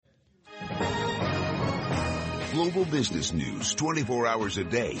global business news 24 hours a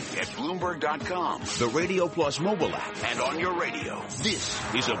day at Bloomberg.com, the Radio Plus mobile app, and on your radio. This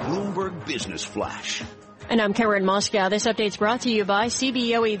is a Bloomberg Business Flash. And I'm Karen Moscow. This update's brought to you by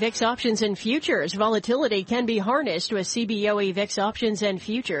CBOE VIX Options and Futures. Volatility can be harnessed with CBOE VIX Options and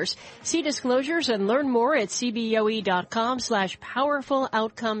Futures. See disclosures and learn more at cboe.com/powerful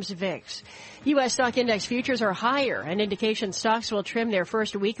outcomes VIX. U.S. stock index futures are higher, and indication stocks will trim their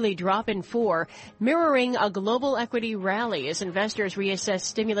first weekly drop in 4, mirroring a global equity rally as investors reassess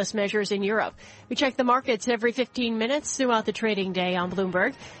stimulus measures in Europe. We check the markets every 15 minutes throughout the trading day on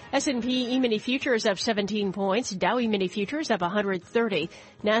Bloomberg. S&P E-mini futures up 17 points, Dow E-mini futures up 130,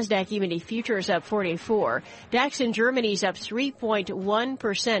 NASDAQ E-mini futures up 44, DAX in Germany's up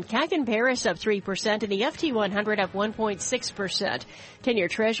 3.1%, CAC in Paris up 3%, and the FT100 up 1.6%. 10-year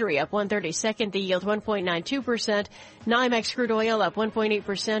Treasury up 1/32, the yield 1.92%. NYMEX crude oil up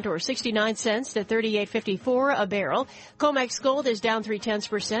 1.8% or 69 cents to $38.54 a barrel. COMEX gold is down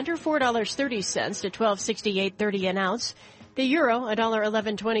 0.3% or $4.30 to $12.6830 an ounce. The euro,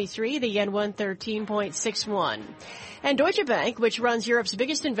 $1.1123, the yen 113.61. And Deutsche Bank, which runs Europe's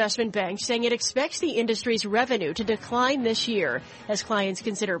biggest investment bank, saying it expects the industry's revenue to decline this year as clients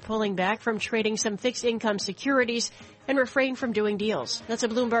consider pulling back from trading some fixed income securities and refrain from doing deals. That's a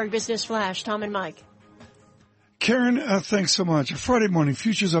Bloomberg Business Flash. Tom and Mike. Karen, thanks so much. Friday morning,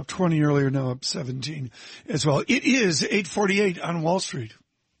 futures up 20 earlier, now up 17 as well. It is 8:48 on Wall Street.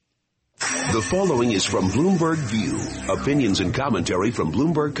 The following is from Bloomberg View. Opinions and commentary from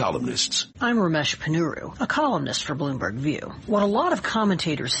Bloomberg columnists. I'm Ramesh Ponnuru, a columnist for Bloomberg View. What a lot of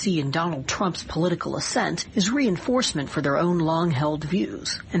commentators see in Donald Trump's political ascent is reinforcement for their own long-held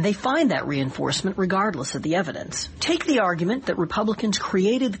views, and they find that reinforcement regardless of the evidence. Take the argument that Republicans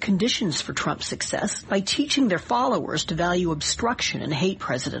created the conditions for Trump's success by teaching their followers to value obstruction and hate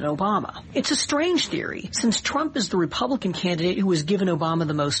President Obama. It's a strange theory, since Trump is the Republican candidate who has given Obama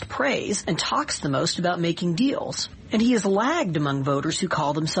the most praise and talks the most about making deals. And he has lagged among voters who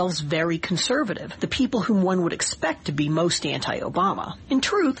call themselves very conservative, the people whom one would expect to be most anti-Obama. In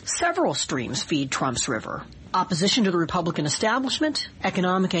truth, several streams feed Trump's river. Opposition to the Republican establishment,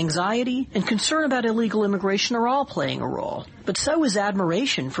 economic anxiety, and concern about illegal immigration are all playing a role. But so is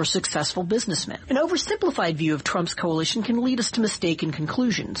admiration for successful businessmen. An oversimplified view of Trump's coalition can lead us to mistaken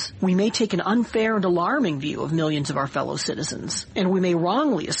conclusions. We may take an unfair and alarming view of millions of our fellow citizens, and we may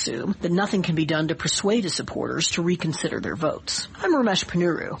wrongly assume that nothing can be done to persuade his supporters to reconsider their votes. I'm Ramesh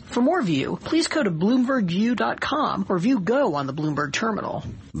Ponnuru. For more View, please go to BloombergView.com or View Go on the Bloomberg terminal.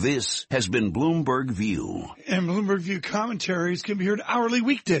 This has been Bloomberg View. And Bloomberg View commentaries can be heard hourly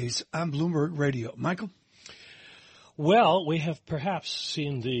weekdays on Bloomberg Radio. Michael? Well, we have perhaps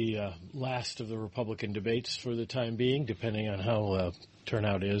seen the last of the Republican debates for the time being, depending on how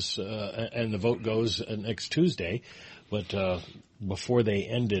turnout is and the vote goes next Tuesday. But before they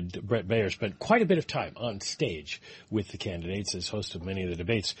ended, Bret Baier spent quite a bit of time on stage with the candidates as host of many of the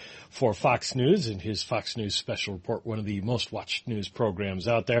debates for Fox News and his Fox News Special Report, one of the most watched news programs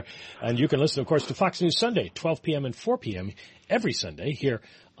out there. And you can listen, of course, to Fox News Sunday, 12 p.m. and 4 p.m. every Sunday here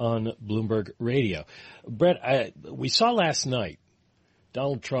on Bloomberg Radio. Bret, we saw last night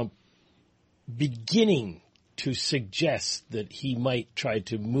Donald Trump beginning to suggest that he might try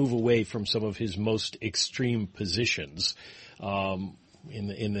to move away from some of his most extreme positions, in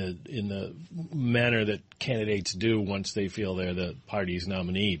the manner that candidates do once they feel they're the party's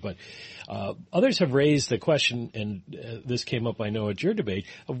nominee. But others have raised the question, and this came up, I know, at your debate,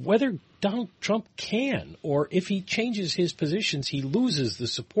 of whether Donald Trump can, or if he changes his positions, he loses the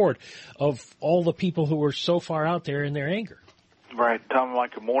support of all the people who are so far out there in their anger. Right. Tom and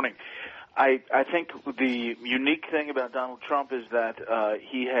Mike, good morning. I think the unique thing about Donald Trump is that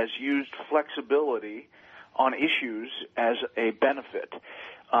he has used flexibility on issues as a benefit.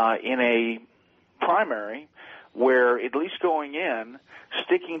 In a primary where, at least going in,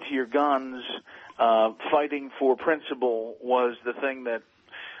 sticking to your guns, fighting for principle was the thing that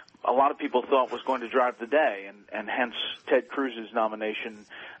a lot of people thought was going to drive the day, and hence Ted Cruz's nomination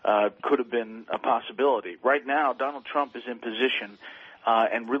could have been a possibility. Right now, Donald Trump is in position,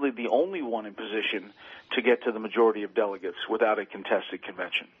 and really the only one in position to get to the majority of delegates without a contested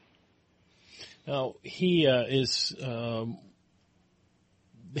convention. Now, he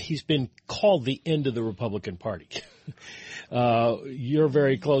he's been called the end of the Republican Party. You're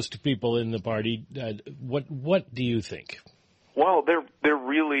very close to people in the party. What do you think? Well, they're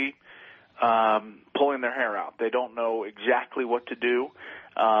really pulling their hair out. They don't know exactly what to do.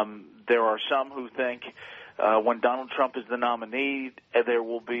 There are some who think when Donald Trump is the nominee, there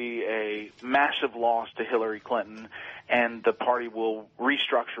will be a massive loss to Hillary Clinton, and the party will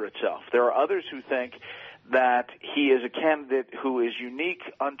restructure itself. There are others who think that he is a candidate who is unique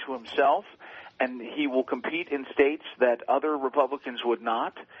unto himself, and he will compete in states that other Republicans would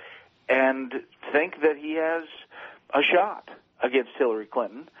not, and think that he has a shot against Hillary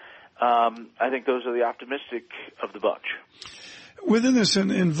Clinton. I think those are the optimistic of the bunch. Within this,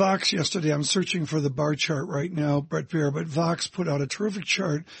 in Vox yesterday, I'm searching for the bar chart right now, Bret Baier, but Vox put out a terrific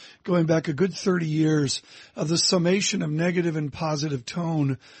chart going back a good 30 years of the summation of negative and positive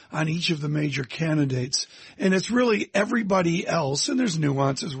tone on each of the major candidates. And it's really everybody else, and there's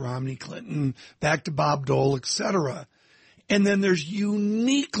nuances, Romney, Clinton, back to Bob Dole, etc. And then there's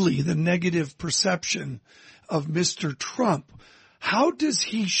uniquely the negative perception of Mr. Trump. How does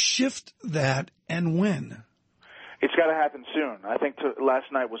he shift that and when? It's got to happen soon. I think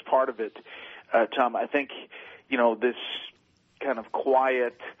last night was part of it, Tom. I think, this kind of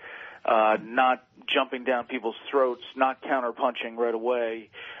quiet, not jumping down people's throats, not counterpunching right away,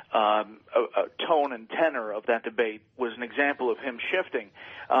 a tone and tenor of that debate was an example of him shifting.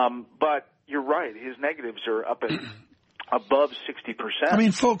 But you're right. His negatives are up at above 60%. I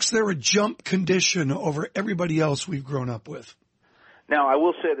mean, folks, they're a jump condition over everybody else we've grown up with. Now, I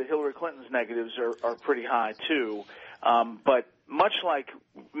will say that Hillary Clinton's negatives are pretty high, too. But much like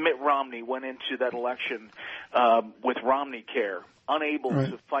Mitt Romney went into that election with Romney Care, unable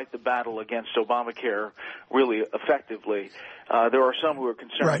to fight the battle against Obamacare really effectively, there are some who are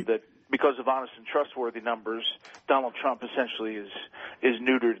concerned that because of honest and trustworthy numbers, Donald Trump essentially is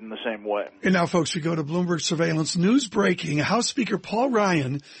neutered in the same way. And now, folks, we go to Bloomberg Surveillance. News breaking. House Speaker Paul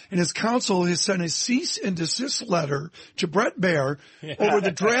Ryan and his counsel has sent a cease and desist letter to Bret Baier over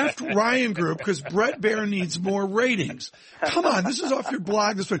the draft Ryan group because Bret Baier needs more ratings. Come on, this is off your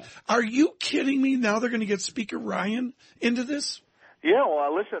blog this week. Are you kidding me? Now they're going to get Speaker Ryan into this? Yeah,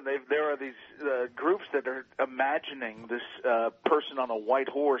 well, listen, there are these groups that are imagining this person on a white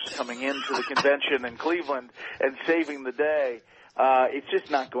horse coming into the convention in Cleveland and saving the day. It's just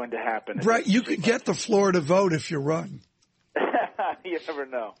not going to happen. Right, you could get the floor to vote if you run. You never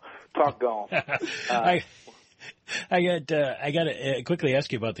know. Talk golf. I got to quickly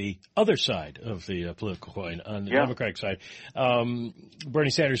ask you about the other side of the political coin on the Democratic side. Bernie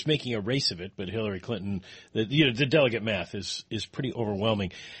Sanders making a race of it, but Hillary Clinton, the delegate math is pretty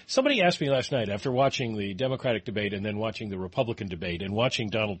overwhelming. Somebody asked me last night after watching the Democratic debate and then watching the Republican debate and watching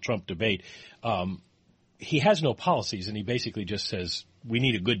Donald Trump debate, he has no policies and he basically just says we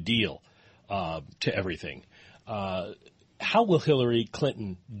need a good deal to everything. How will Hillary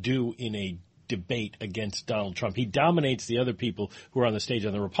Clinton do in a debate against Donald Trump? He dominates the other people who are on the stage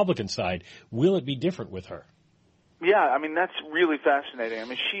on the Republican side. Will it be different with her? Yeah, I mean, that's really fascinating. I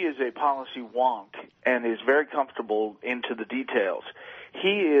mean, she is a policy wonk and is very comfortable into the details. He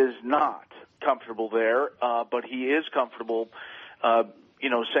is not comfortable there, but he is comfortable,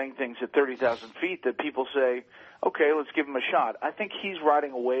 saying things at 30,000 feet that people say, okay, let's give him a shot. I think he's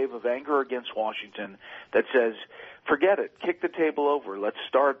riding a wave of anger against Washington that says, forget it, kick the table over, let's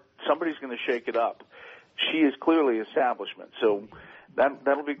start, somebody's going to shake it up. She is clearly establishment, so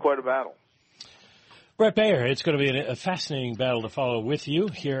that'll be quite a battle. Bret Baier, it's going to be a fascinating battle to follow with you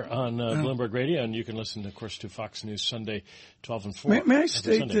here on Bloomberg Radio, and you can listen, of course, to Fox News Sunday, 12 and 4. May I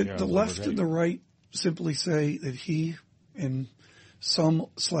state that the left and the right simply say that he and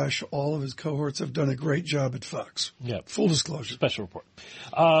some/all of his cohorts have done a great job at Fox. Yeah. Full disclosure. Special report.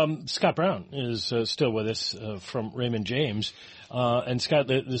 Scott Brown is still with us from Raymond James. And Scott,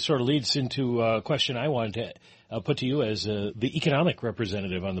 this sort of leads into a question I wanted to put to you as the economic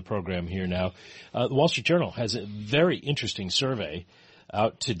representative on the program here now. The Wall Street Journal has a very interesting survey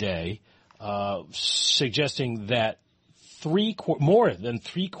out today suggesting that more than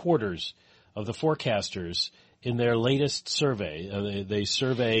three-quarters of the forecasters in their latest survey, they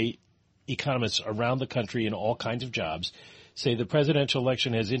survey economists around the country in all kinds of jobs, say the presidential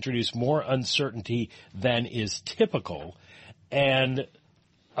election has introduced more uncertainty than is typical, and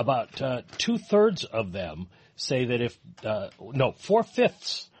about 2/3 of them say that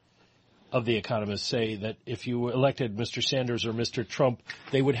 4/5 of the economists say that if you elected Mr. Sanders or Mr. Trump,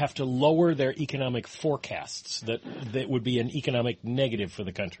 they would have to lower their economic forecasts, that would be an economic negative for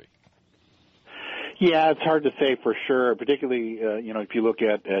the country. Yeah, it's hard to say for sure, particularly, if you look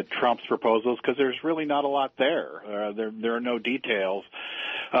at Trump's proposals, because there's really not a lot there. There are no details.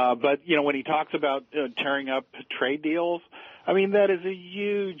 But, when he talks about tearing up trade deals, I mean, that is a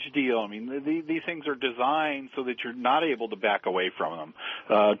huge deal. I mean, these things are designed so that you're not able to back away from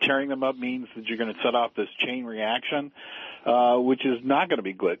them. Tearing them up means that you're going to set off this chain reaction, which is not going to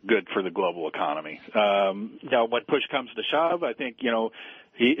be good for the global economy. Now, when push comes to shove, I think,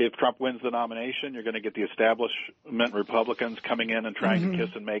 if Trump wins the nomination, you're going to get the establishment Republicans coming in and trying to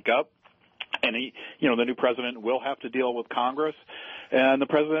kiss and make up. And the new president will have to deal with Congress. And the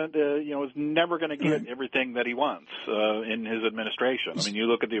president, is never going to get everything that he wants in his administration. I mean, you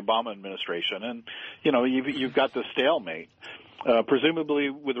look at the Obama administration, and you've got the stalemate. Presumably,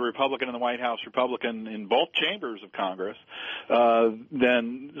 with a Republican in the White House, Republican in both chambers of Congress,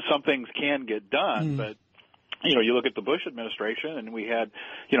 then some things can get done. But you look at the Bush administration, and we had,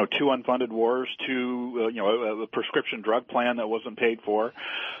 2 unfunded wars, a prescription drug plan that wasn't paid for.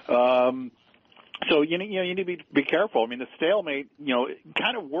 So you need to be careful. I mean, the stalemate,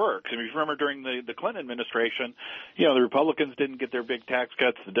 kind of works. I mean, if you remember during the Clinton administration, the Republicans didn't get their big tax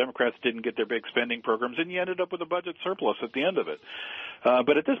cuts, the Democrats didn't get their big spending programs, and you ended up with a budget surplus at the end of it.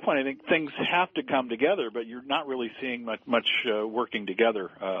 But at this point, I think things have to come together, but you're not really seeing much working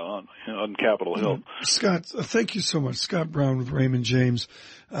together on Capitol Hill. Scott, thank you so much. Scott Brown with Raymond James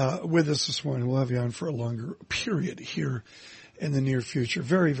with us this morning. We'll have you on for a longer period here in the near future.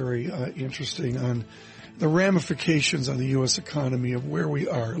 Very, very interesting on the ramifications on the U.S. economy of where we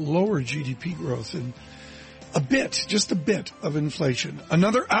are. Lower GDP growth and just a bit of inflation.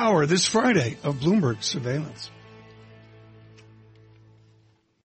 Another hour this Friday of Bloomberg Surveillance.